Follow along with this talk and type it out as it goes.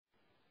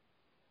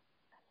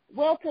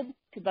welcome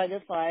to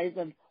Butterflies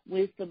of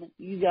Wisdom,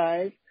 you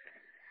guys.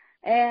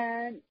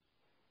 And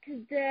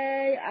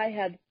today I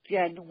have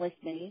Jen with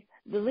me.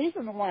 The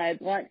reason why I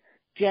want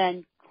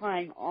Jen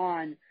Klein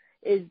on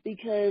is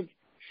because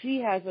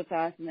she has a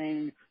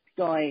fascinating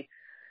story.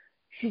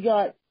 She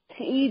got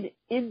paid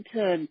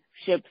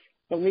internships,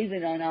 believe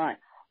it or not,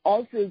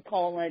 also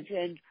college,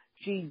 and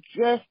she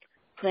just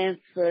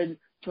transferred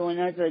to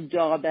another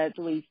job as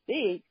we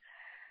speak.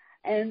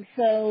 And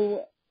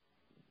so,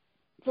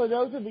 for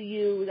those of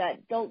you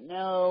that don't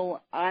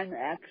know, I'm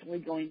actually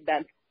going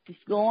back to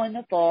school in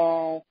the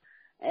fall,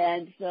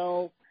 and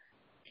so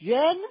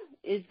Jen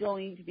is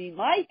going to be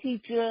my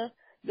teacher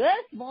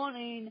this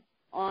morning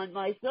on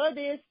my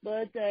 30th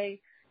birthday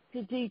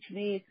to teach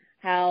me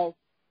how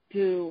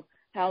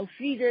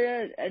she did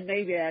it, and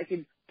maybe I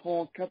can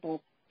pull a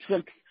couple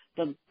tricks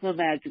from her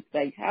magic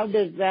bag. How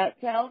does that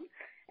sound?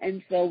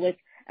 And so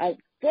without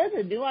further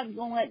ado, I'm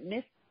going to let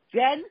Miss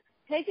Jen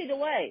take it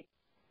away.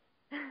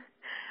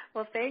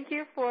 Well, thank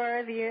you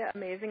for the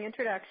amazing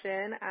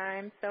introduction.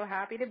 I'm so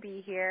happy to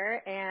be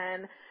here,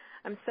 and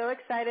I'm so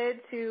excited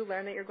to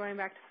learn that you're going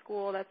back to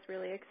school. That's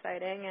really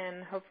exciting,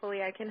 and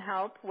hopefully I can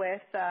help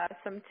with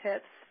some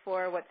tips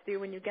for what to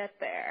do when you get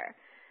there.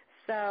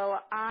 So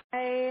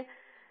I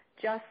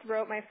just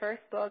wrote my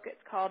first book.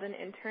 It's called An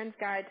Intern's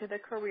Guide to the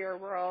Career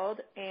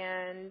World,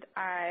 and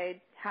I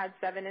had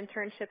 7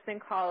 internships in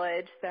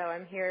college, so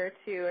I'm here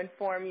to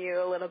inform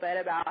you a little bit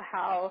about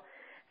how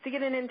to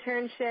get an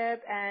internship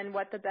and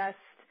what the best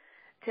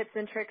tips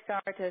and tricks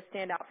are to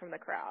stand out from the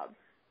crowd.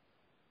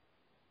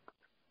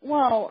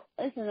 Well,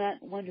 isn't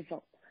that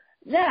wonderful?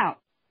 Now,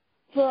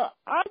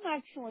 I'm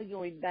actually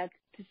going back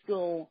to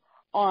school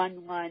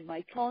online.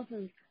 My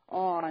courses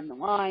are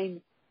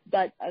online,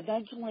 but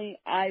eventually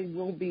I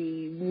will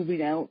be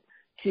moving out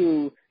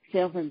to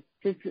San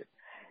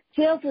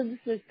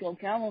Francisco,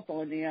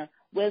 California,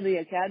 where the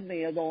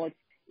Academy of Arts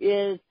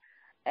is,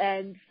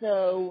 and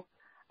so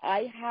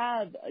I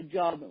have a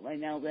job right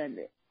now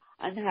that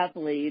I'm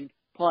happily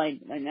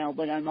employed right now,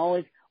 but I'm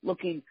always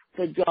looking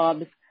for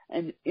jobs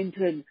and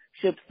internships,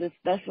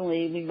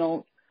 especially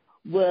remote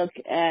work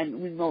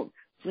and remote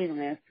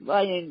freelance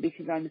writing,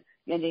 because I'm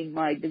getting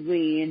my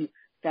degree in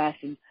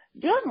fashion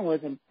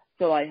journalism,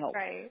 so I hope.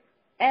 Right.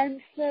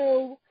 And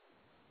so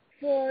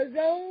for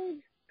those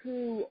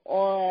who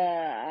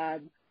are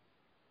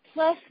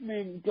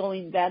freshmen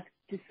going back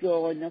to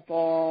school in the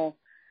fall,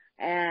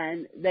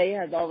 and they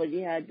have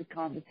already had the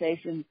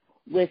conversation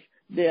with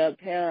their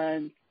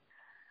parents,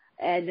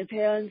 and the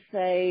parents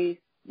say,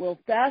 well,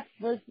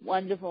 FAFSA's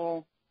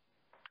wonderful.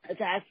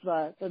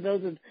 FAFSA, for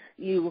those of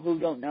you who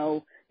don't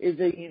know, is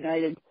the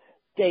United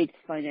States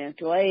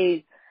financial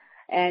aid,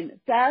 and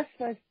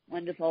FAFSA's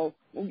wonderful.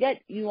 We'll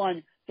get you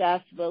on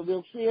FAFSA.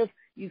 We'll see if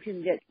you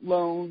can get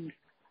loans,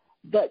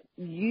 but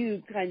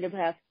you kind of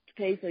have to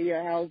pay for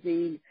your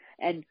housing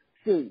and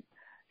food.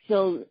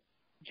 So,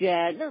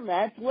 Jen,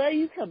 that's where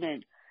you come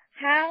in.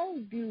 How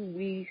do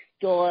we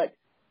start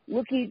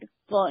looking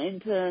for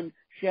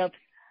internships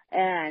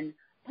and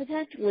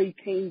potentially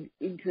paid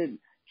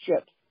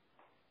internships?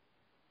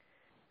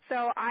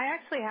 So I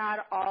actually had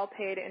all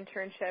paid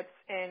internships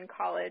in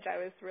college. I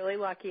was really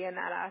lucky in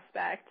that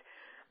aspect.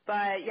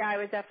 But, yeah, I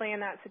was definitely in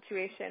that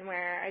situation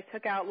where I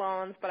took out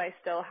loans, but I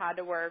still had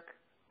to work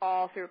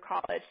all through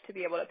college to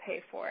be able to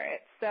pay for it.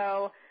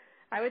 So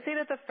I would say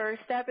that the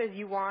first step is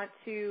you want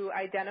to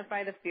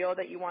identify the field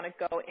that you want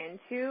to go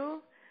into.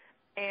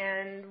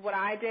 And what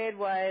I did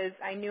was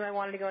I knew I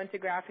wanted to go into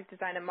graphic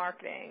design and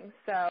marketing.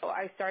 So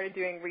I started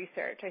doing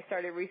research. I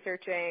started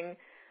researching,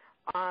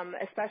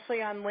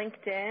 especially on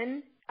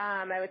LinkedIn.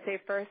 I would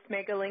say first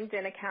make a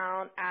LinkedIn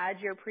account, add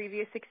your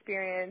previous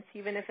experience,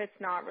 even if it's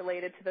not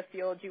related to the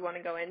field you want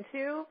to go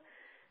into,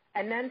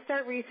 and then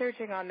start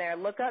researching on there.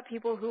 Look up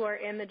people who are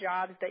in the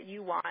jobs that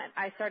you want.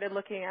 I started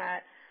looking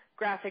at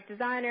graphic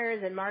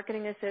designers and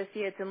marketing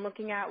associates and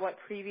looking at what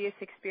previous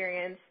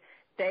experience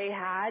they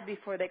had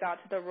before they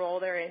got to the role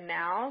they're in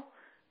now.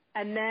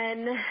 And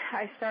then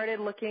I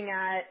started looking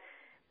at,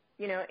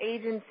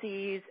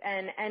 agencies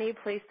and any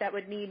place that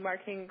would need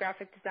marketing and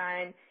graphic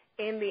design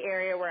in the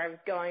area where I was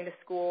going to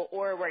school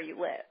or where you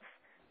live.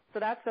 So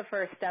that's the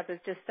first step, is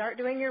just start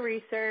doing your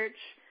research,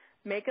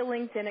 make a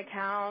LinkedIn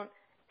account,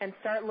 and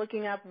start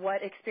looking up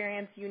what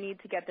experience you need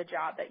to get the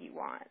job that you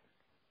want.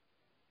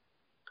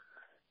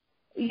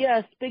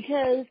 Yes,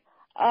 because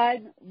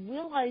I'm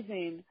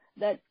realizing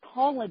that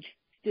college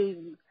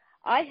students,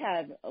 I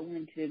have a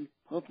LinkedIn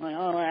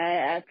profile. I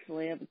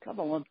actually have a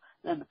couple of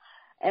them.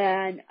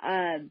 And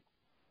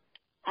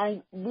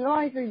I'm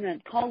realizing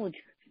that college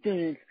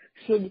students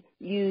should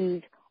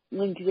use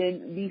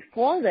LinkedIn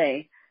before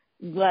they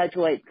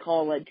graduate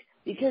college,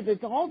 because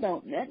it's all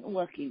about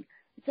networking.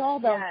 It's all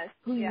about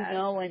who you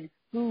know and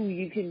who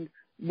you can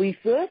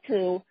refer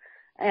to.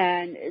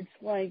 And it's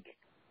like,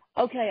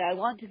 okay, I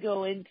want to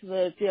go into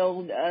the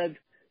field of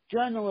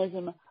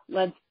journalism.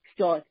 Let's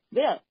start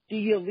there. Do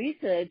your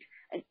research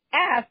and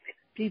ask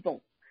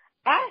people.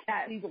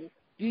 Ask people,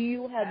 do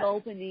you have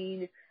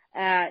opening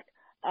at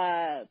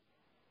a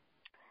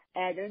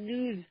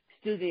news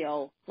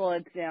studio, for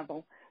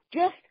example,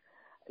 just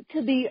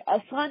to be a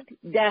front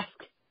desk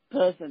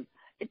person.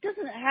 It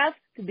doesn't have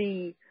to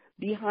be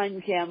behind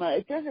the camera.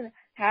 It doesn't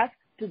have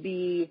to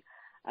be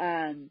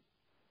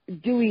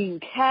doing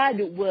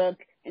CAD work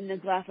in the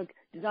graphic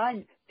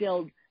design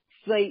field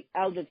straight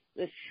out of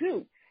the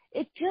chute.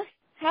 It just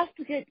has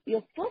to get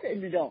your foot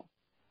in the door.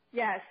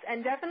 Yes,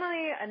 and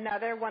definitely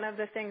another one of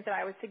the things that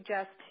I would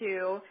suggest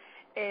too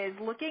is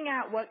looking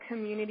at what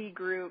community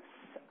groups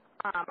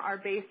are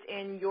based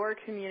in your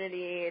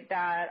community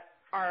that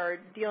are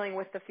dealing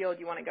with the field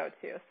you want to go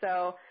to.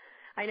 So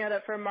I know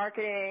that for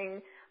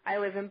marketing, I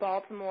live in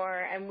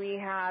Baltimore, and we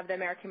have the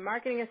American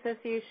Marketing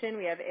Association.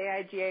 We have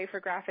AIGA for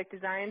graphic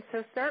design.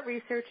 So start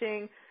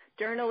researching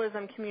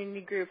journalism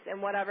community groups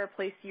in whatever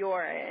place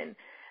you're in,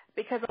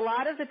 because a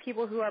lot of the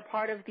people who are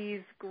part of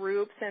these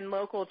groups and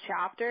local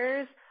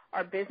chapters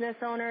are business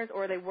owners,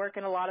 or they work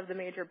in a lot of the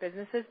major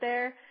businesses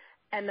there.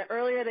 And the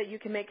earlier that you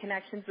can make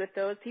connections with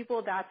those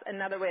people, that's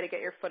another way to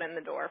get your foot in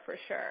the door for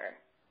sure.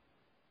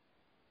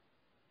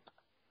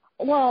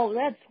 Well,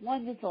 that's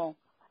wonderful.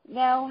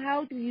 Now,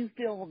 how do you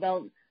feel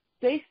about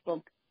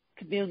Facebook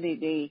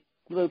community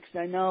groups?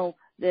 I know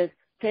there's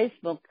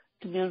Facebook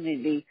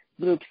community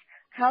groups.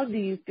 How do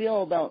you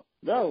feel about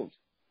those?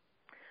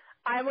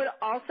 I would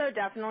also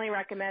definitely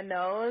recommend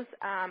those.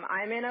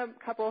 I'm in a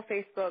couple of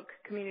Facebook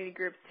community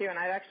groups too, and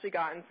I've actually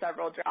gotten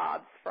several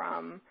jobs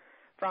from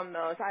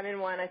those. I'm in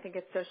one, I think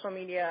it's social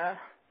media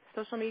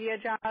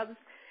jobs,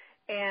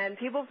 and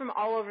people from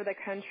all over the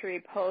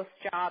country post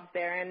jobs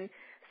there, and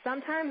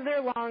sometimes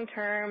they're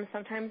long-term,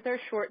 sometimes they're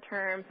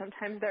short-term,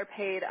 sometimes they're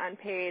paid,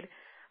 unpaid.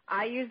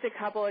 I used a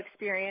couple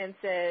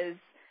experiences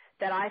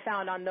that I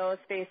found on those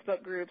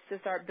Facebook groups to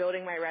start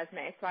building my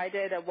resume. So I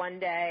did a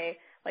one-day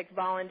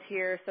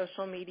volunteer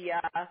social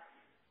media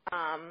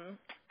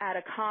at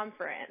a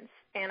conference,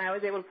 and I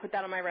was able to put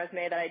that on my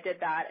resume that I did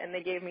that, and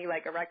they gave me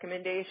a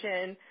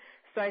recommendation.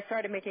 So I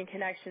started making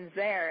connections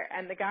there,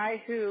 and the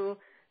guy who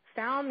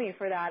found me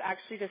for that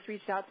actually just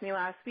reached out to me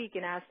last week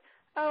and asked,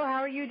 oh, how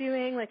are you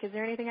doing? Is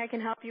there anything I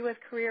can help you with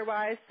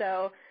career-wise?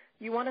 So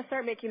you want to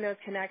start making those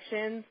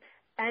connections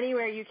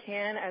anywhere you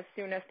can as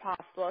soon as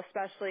possible,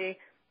 especially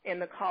in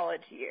the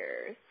college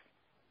years.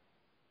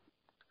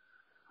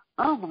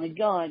 Oh, my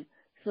God.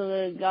 So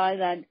the guy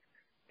that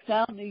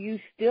found you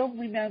still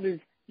remembers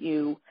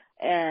you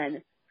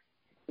and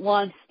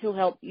wants to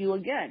help you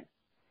again.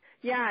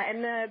 Yeah,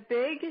 and the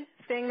big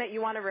thing that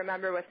you want to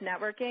remember with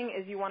networking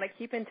is you want to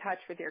keep in touch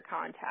with your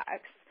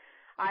contacts.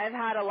 I've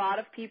had a lot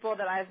of people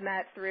that I've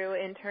met through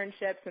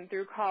internships and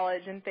through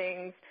college and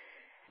things,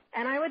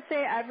 and I would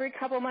say every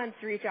couple months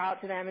reach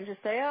out to them and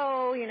just say,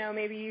 oh,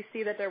 maybe you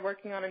see that they're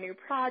working on a new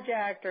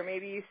project, or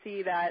maybe you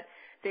see that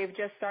they've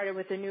just started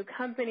with a new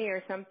company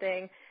or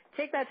something.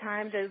 Take that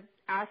time to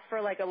ask for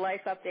a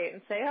life update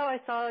and say, oh, I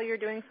saw you're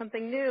doing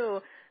something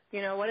new.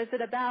 What is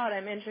it about?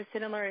 I'm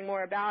interested in learning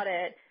more about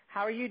it.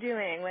 How are you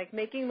doing?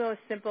 Making those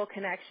simple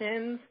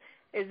connections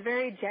is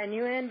very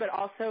genuine, but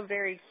also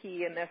very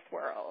key in this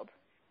world.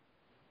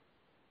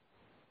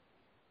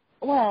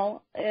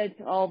 Well, it's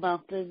all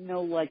about the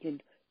know, like,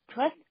 and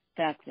trust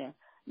factor.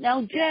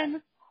 Now,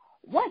 Jen,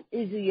 what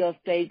is your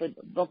favorite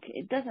book?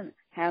 It doesn't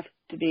have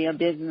to be a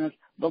business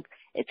book.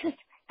 It just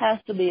has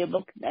to be a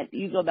book that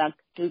you go back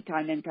to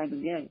time and time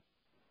again.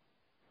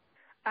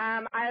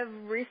 I've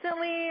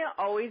recently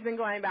always been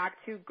going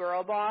back to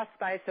Girl Boss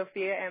by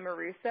Sophia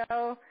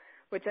Amoruso,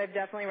 which I've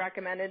definitely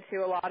recommended to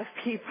a lot of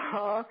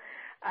people.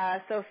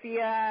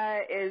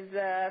 Sophia is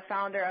the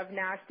founder of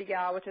Nasty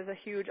Gal, which is a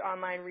huge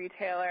online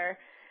retailer,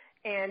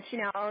 and she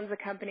now owns a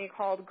company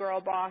called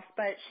Girl Boss.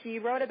 But she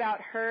wrote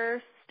about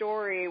her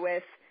story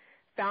with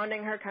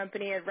founding her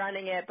company and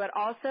running it, but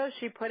also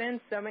she put in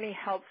so many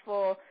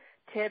helpful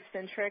tips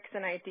and tricks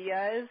and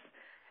ideas,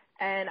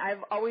 and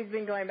I've always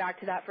been going back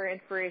to that for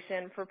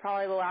inspiration for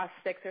probably the last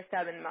 6 or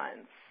 7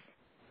 months.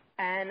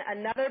 And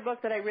another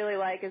book that I really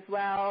like as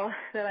well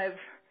that I've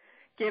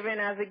given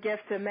as a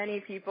gift to many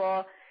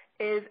people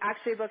is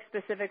actually a book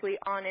specifically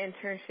on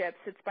internships.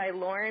 It's by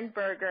Lauren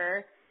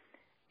Berger,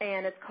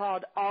 and it's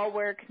called All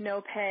Work,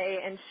 No Pay.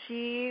 And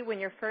she, when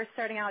you're first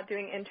starting out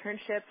doing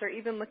internships or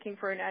even looking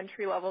for an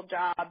entry-level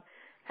job,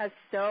 has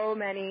so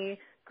many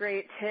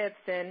great tips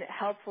and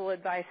helpful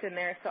advice in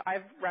there. So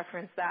I've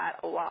referenced that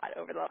a lot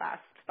over the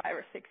last 5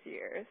 or 6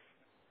 years.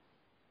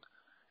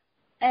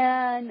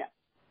 And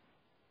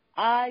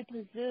I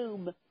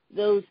presume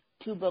those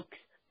 2 books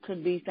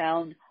could be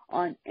found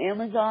on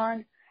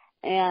Amazon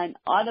and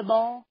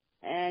Audible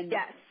and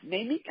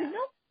maybe Kindle?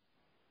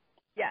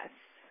 Yes.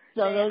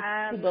 So those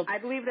 2 books. I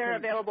believe they're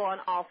available on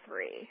all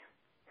 3.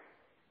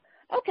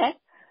 Okay.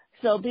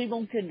 So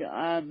people could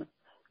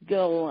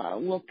go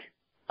look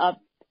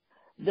up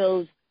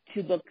those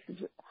 2 books,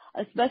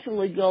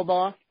 especially Go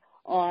Boss,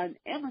 on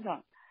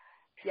Amazon.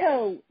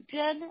 So,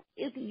 Jen,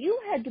 if you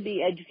had to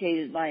be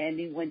educated by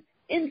anyone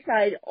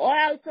inside or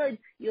outside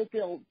your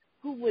field,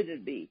 who would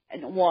it be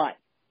and why?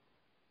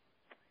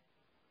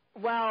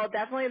 Well,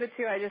 definitely the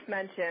 2 I just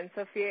mentioned,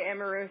 Sophia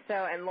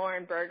Amoruso and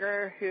Lauren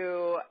Berger,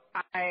 who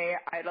I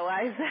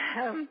idolize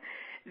them.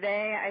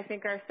 I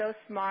think, are so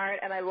smart,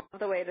 and I love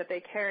the way that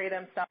they carry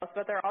themselves,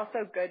 but they're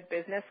also good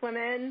business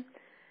women.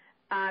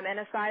 And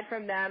aside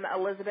from them,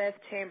 Elizabeth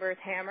Chambers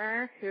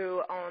Hammer,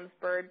 who owns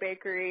Bird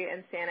Bakery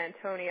in San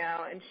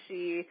Antonio, and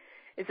she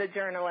is a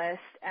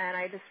journalist, and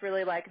I just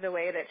really like the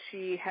way that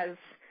she has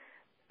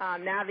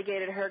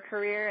navigated her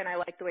career, and I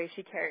like the way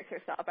she carries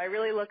herself. I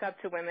really look up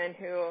to women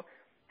who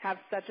have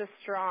such a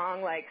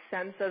strong,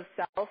 sense of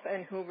self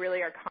and who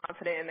really are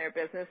confident in their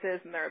businesses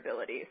and their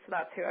abilities. So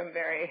that's who I'm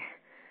very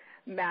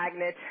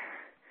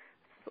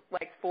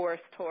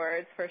forced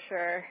towards, for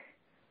sure.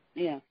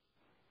 Yeah.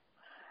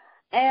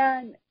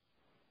 And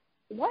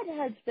what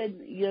has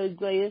been your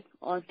greatest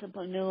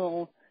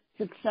entrepreneurial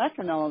success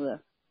in all this?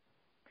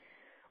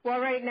 Well,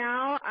 right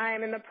now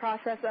I'm in the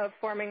process of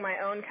forming my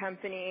own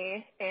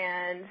company,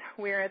 and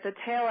we're at the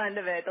tail end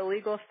of it. The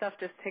legal stuff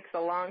just takes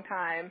a long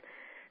time.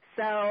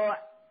 So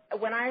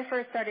when I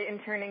first started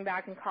interning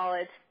back in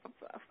college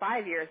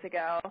 5 years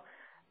ago,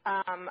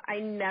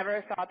 I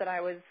never thought that I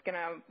was going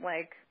to,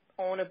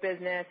 own a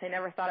business. I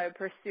never thought I would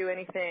pursue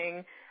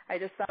anything. I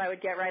just thought I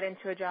would get right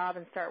into a job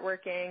and start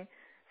working.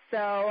 So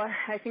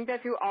I think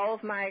that through all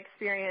of my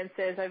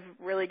experiences, I've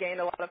really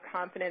gained a lot of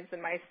confidence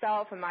in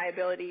myself and my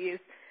abilities,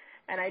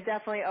 and I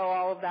definitely owe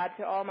all of that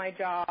to all my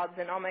jobs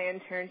and all my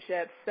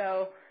internships.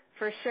 So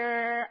for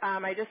sure,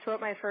 I just wrote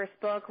my first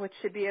book, which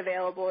should be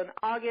available in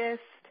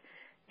August,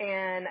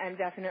 and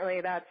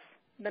that's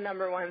the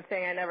number one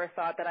thing. I never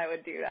thought that I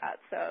would do that,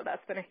 so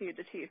that's been a huge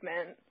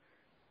achievement.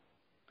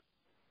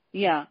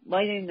 Yeah,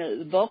 writing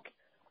the book,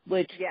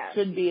 which Yes.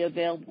 should be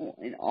available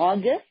in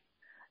August.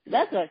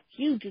 That's a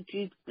huge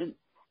achievement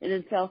in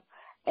itself.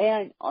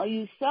 And are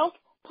you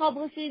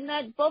self-publishing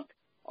that book,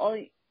 or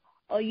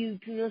are you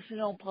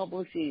traditional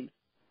publishing?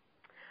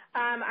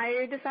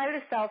 I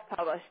decided to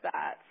self-publish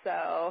that,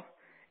 so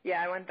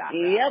yeah, I went that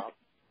route. Yep.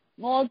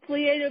 More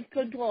creative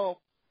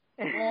control.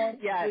 More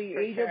yes,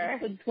 creative for sure.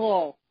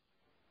 control.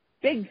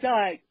 Big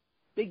time.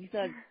 Big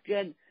time.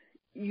 Jen,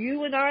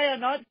 you and I are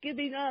not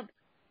giving up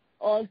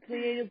on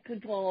creative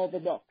control of the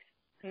books.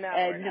 No,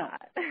 and we're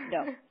not.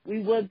 No.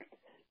 We worked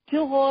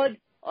too hard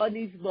on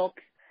these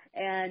books,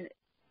 and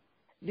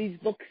these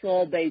books are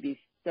all babies.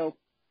 So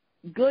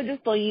good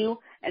for you,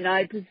 and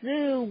I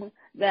presume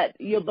that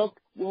your book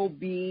will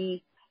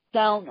be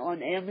found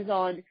on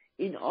Amazon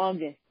in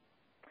August.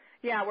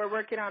 Yeah, we're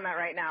working on that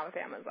right now with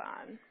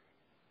Amazon.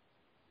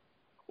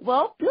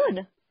 Well,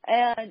 good.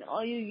 And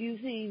are you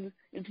using,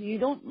 if you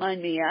don't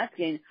mind me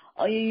asking,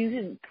 are you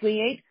using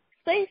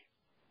CreateSpace?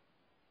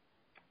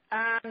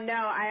 No,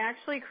 I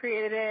actually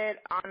created it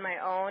on my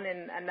own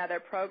in another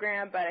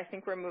program, but I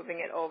think we're moving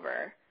it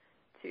over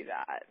to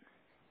that.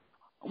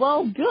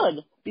 Well,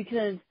 good,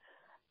 because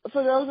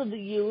for those of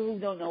you who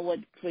don't know what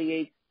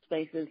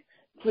CreateSpace is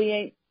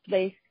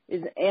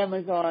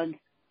Amazon's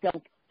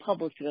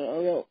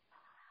self-publisher.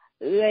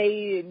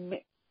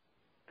 They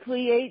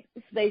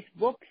CreateSpace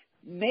books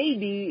may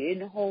be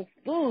in Whole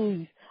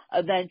Foods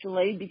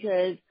eventually,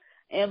 because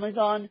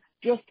Amazon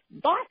just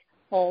bought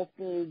Whole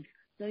Foods.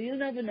 So you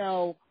never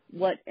know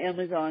what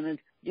Amazon is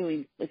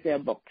doing with their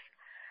books.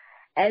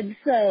 And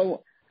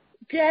so,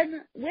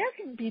 Jen, where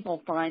can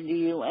people find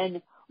you,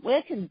 and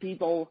where can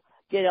people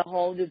get a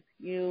hold of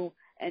you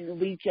and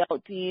reach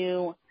out to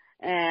you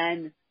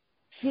and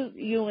shoot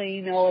you an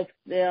email if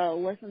they're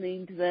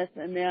listening to this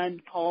and they're in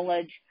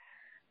college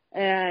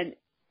and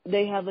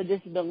they have a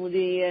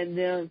disability and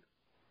they're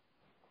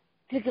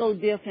tickled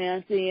their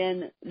fancy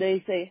and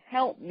they say,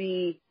 help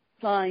me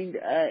find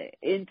an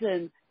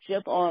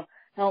internship or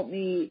help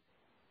me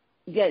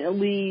get a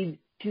lead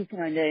to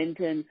find an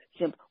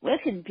internship? Where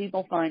can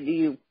people find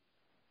you?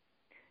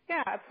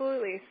 Yeah,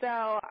 absolutely. So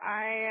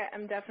I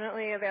am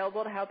definitely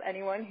available to help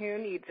anyone who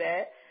needs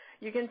it.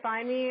 You can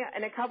find me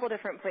in a couple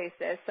different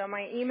places. So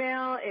my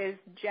email is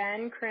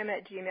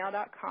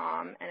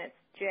jencrim@gmail.com, and it's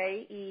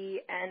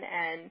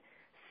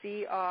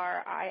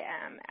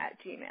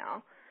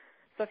JENNCRIM@gmail.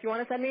 So if you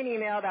want to send me an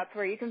email, that's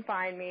where you can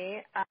find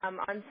me.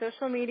 On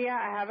social media,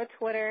 I have a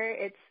Twitter.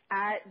 It's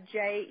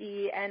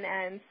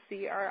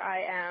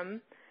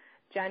 @JENNCRIM,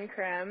 Jen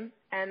Crim,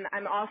 and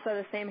I'm also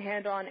the same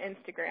handle on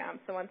Instagram.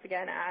 So once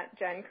again,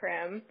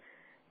 @JenCrim.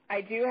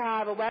 I do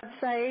have a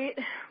website,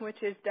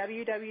 which is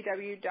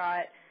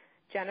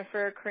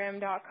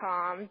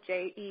www.jennifercrim.com,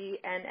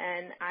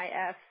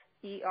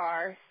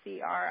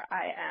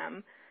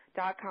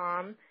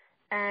 JENNIFERCRIM.com.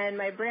 And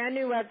my brand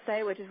new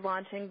website, which is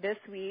launching this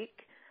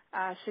week,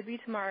 should be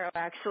tomorrow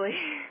actually,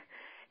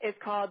 is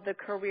called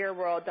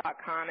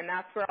thecareerworld.com, and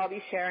that's where I'll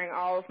be sharing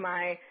all of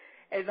my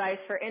advice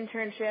for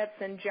internships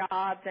and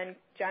jobs and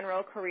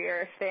general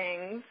career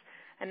things,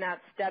 and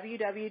that's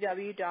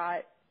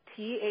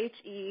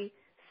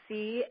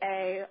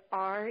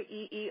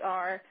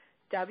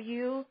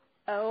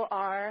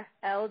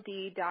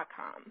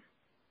www.thecareerworld.com.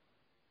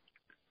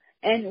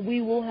 And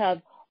we will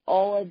have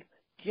all of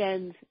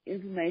Jen's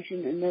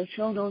information in the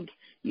show notes,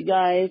 you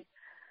guys.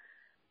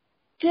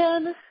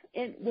 Jen,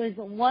 it was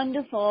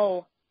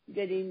wonderful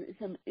getting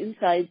some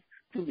insights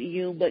from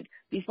you, but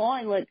before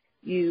I let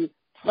you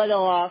head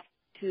off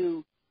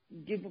to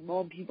give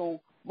more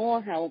people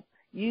more help,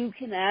 you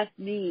can ask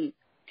me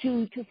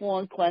 2 to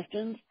 4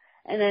 questions,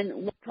 and then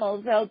we'll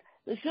close out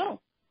the show.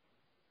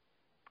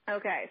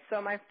 Okay,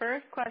 so my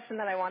first question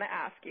that I want to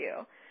ask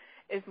you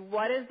is,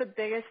 what is the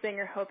biggest thing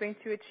you're hoping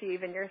to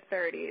achieve in your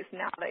 30s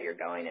now that you're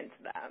going into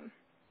them?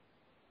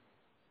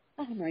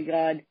 Oh, my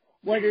God.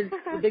 What is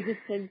the biggest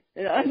thing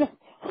that I'm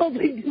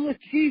hoping to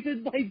achieve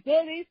in my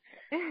 30s?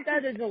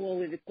 That is a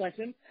loaded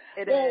question.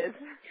 It is.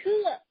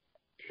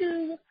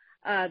 Two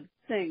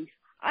things.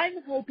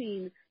 I'm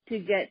hoping to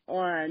get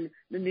on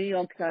the New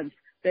York Times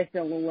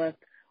bestseller list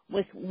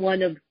with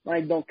one of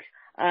my books.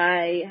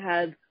 I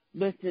have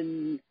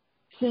written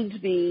soon to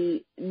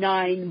be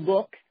 9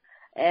 books,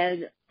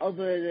 and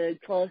over the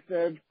course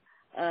of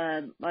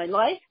my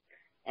life,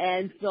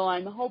 and so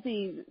I'm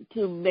hoping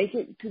to make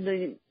it to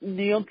the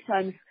New York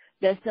Times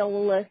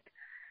bestseller list,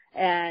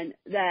 and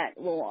that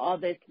will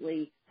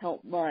obviously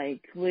help my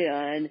career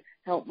and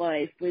help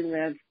my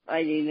freelance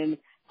writing and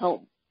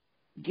help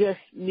just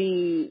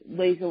me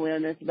raise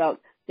awareness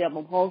about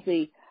cerebral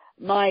palsy.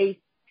 My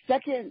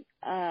second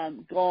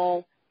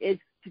goal is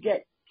to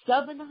get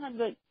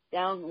 700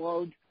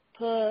 downloads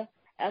per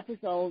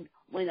episode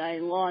when I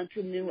launch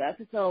a new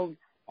episode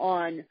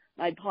on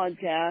my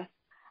podcast.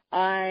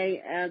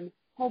 I am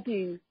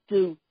hoping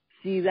to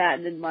see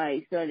that in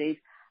my 30s.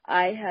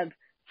 I have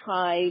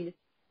tried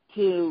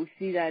to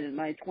see that in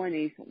my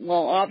 20s.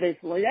 Well,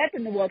 obviously, that's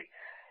in the works.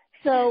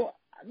 So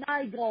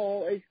my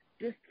goal is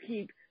just to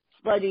keep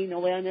spreading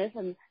awareness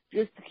and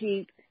just to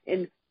keep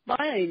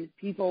inspiring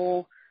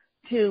people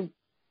to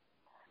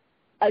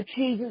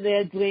achieve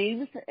their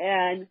dreams.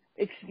 And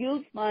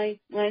excuse my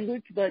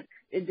language, but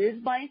it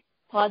is my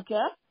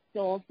podcast,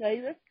 so I'll say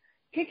this: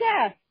 kick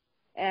ass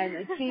and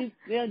achieve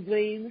their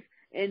dreams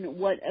in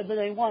whatever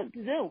they want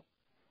to do.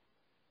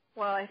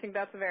 Well, I think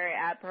that's a very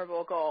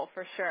admirable goal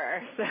for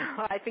sure. So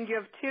I think you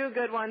have 2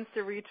 good ones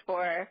to reach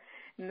for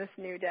in this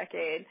new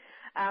decade.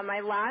 My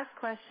last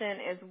question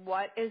is,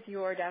 what is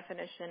your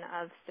definition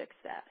of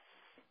success?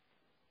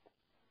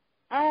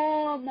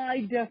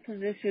 My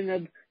definition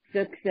of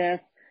success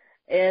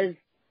is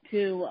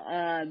to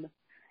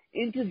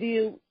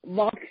interview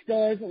rock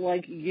stars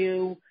like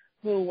you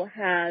who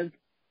have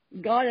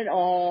got it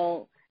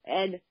all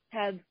and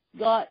have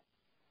got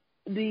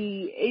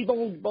the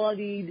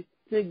able-bodied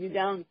figure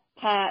down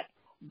pat,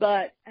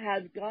 but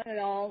have got it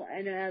all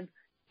and have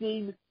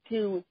seemed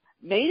to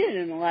made it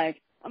in life.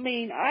 I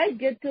mean, I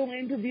get to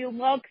interview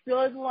rock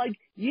stars like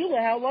you.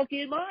 How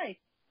lucky am I?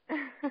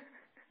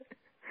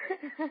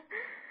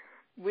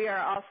 We are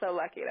also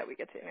lucky that we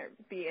get to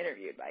be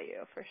interviewed by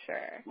you, for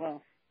sure.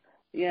 Well,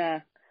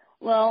 yeah.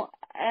 Well,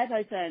 as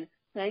I said,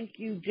 thank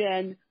you,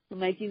 Jen, for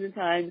making the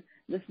time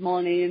this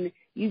morning. And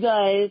you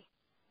guys,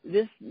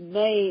 this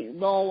may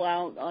roll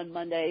out on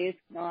Monday, if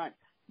not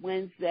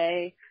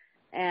Wednesday.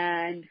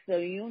 And so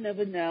you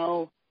never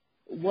know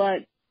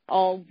what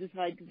I'll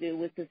decide to do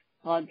with this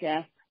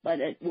podcast,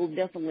 but it will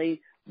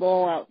definitely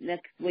roll out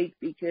next week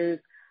because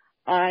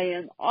I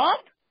am off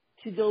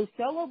to go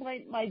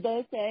celebrate my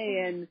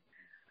birthday and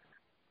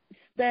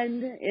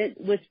spend it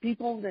with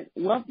people that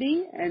love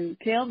me and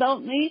care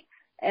about me.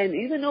 And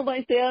even though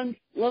my fans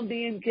love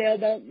me and care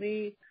about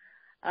me,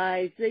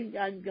 I think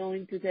I'm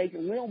going to take a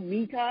little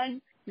me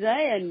time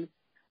today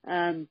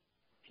and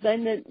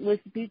spend it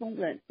with the people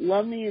that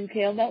love me and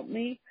care about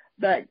me.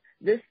 But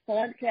this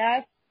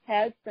podcast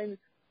has been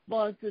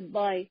sponsored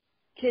by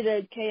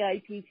Kitter,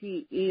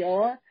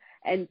 Kitter,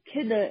 and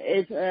Kitter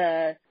is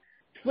a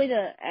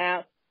Twitter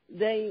app.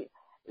 They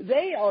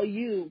or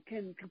you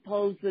can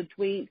compose the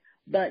tweet,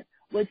 but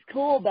what's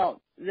cool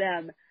about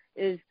them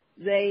is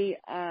they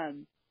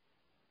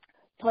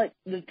put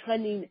the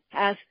trending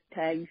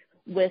hashtags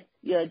with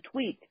your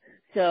tweet.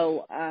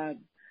 So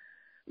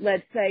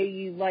let's say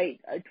you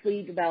write a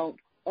tweet about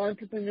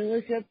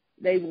entrepreneurship,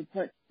 they will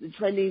put the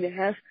trending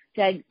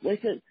hashtag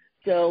with it.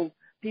 So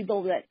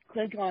people that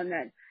click on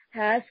that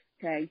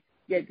hashtag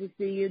get to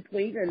see your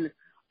tweet and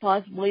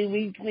possibly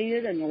retweet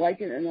it and like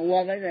it and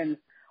love it and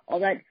all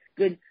that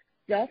good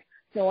stuff.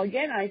 So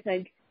again, I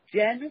thank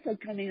Jen for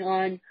coming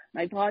on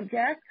my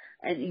podcast,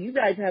 and you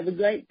guys have a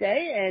great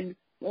day, and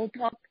we'll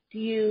talk to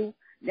you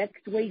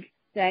next week.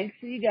 Thanks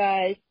to you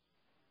guys.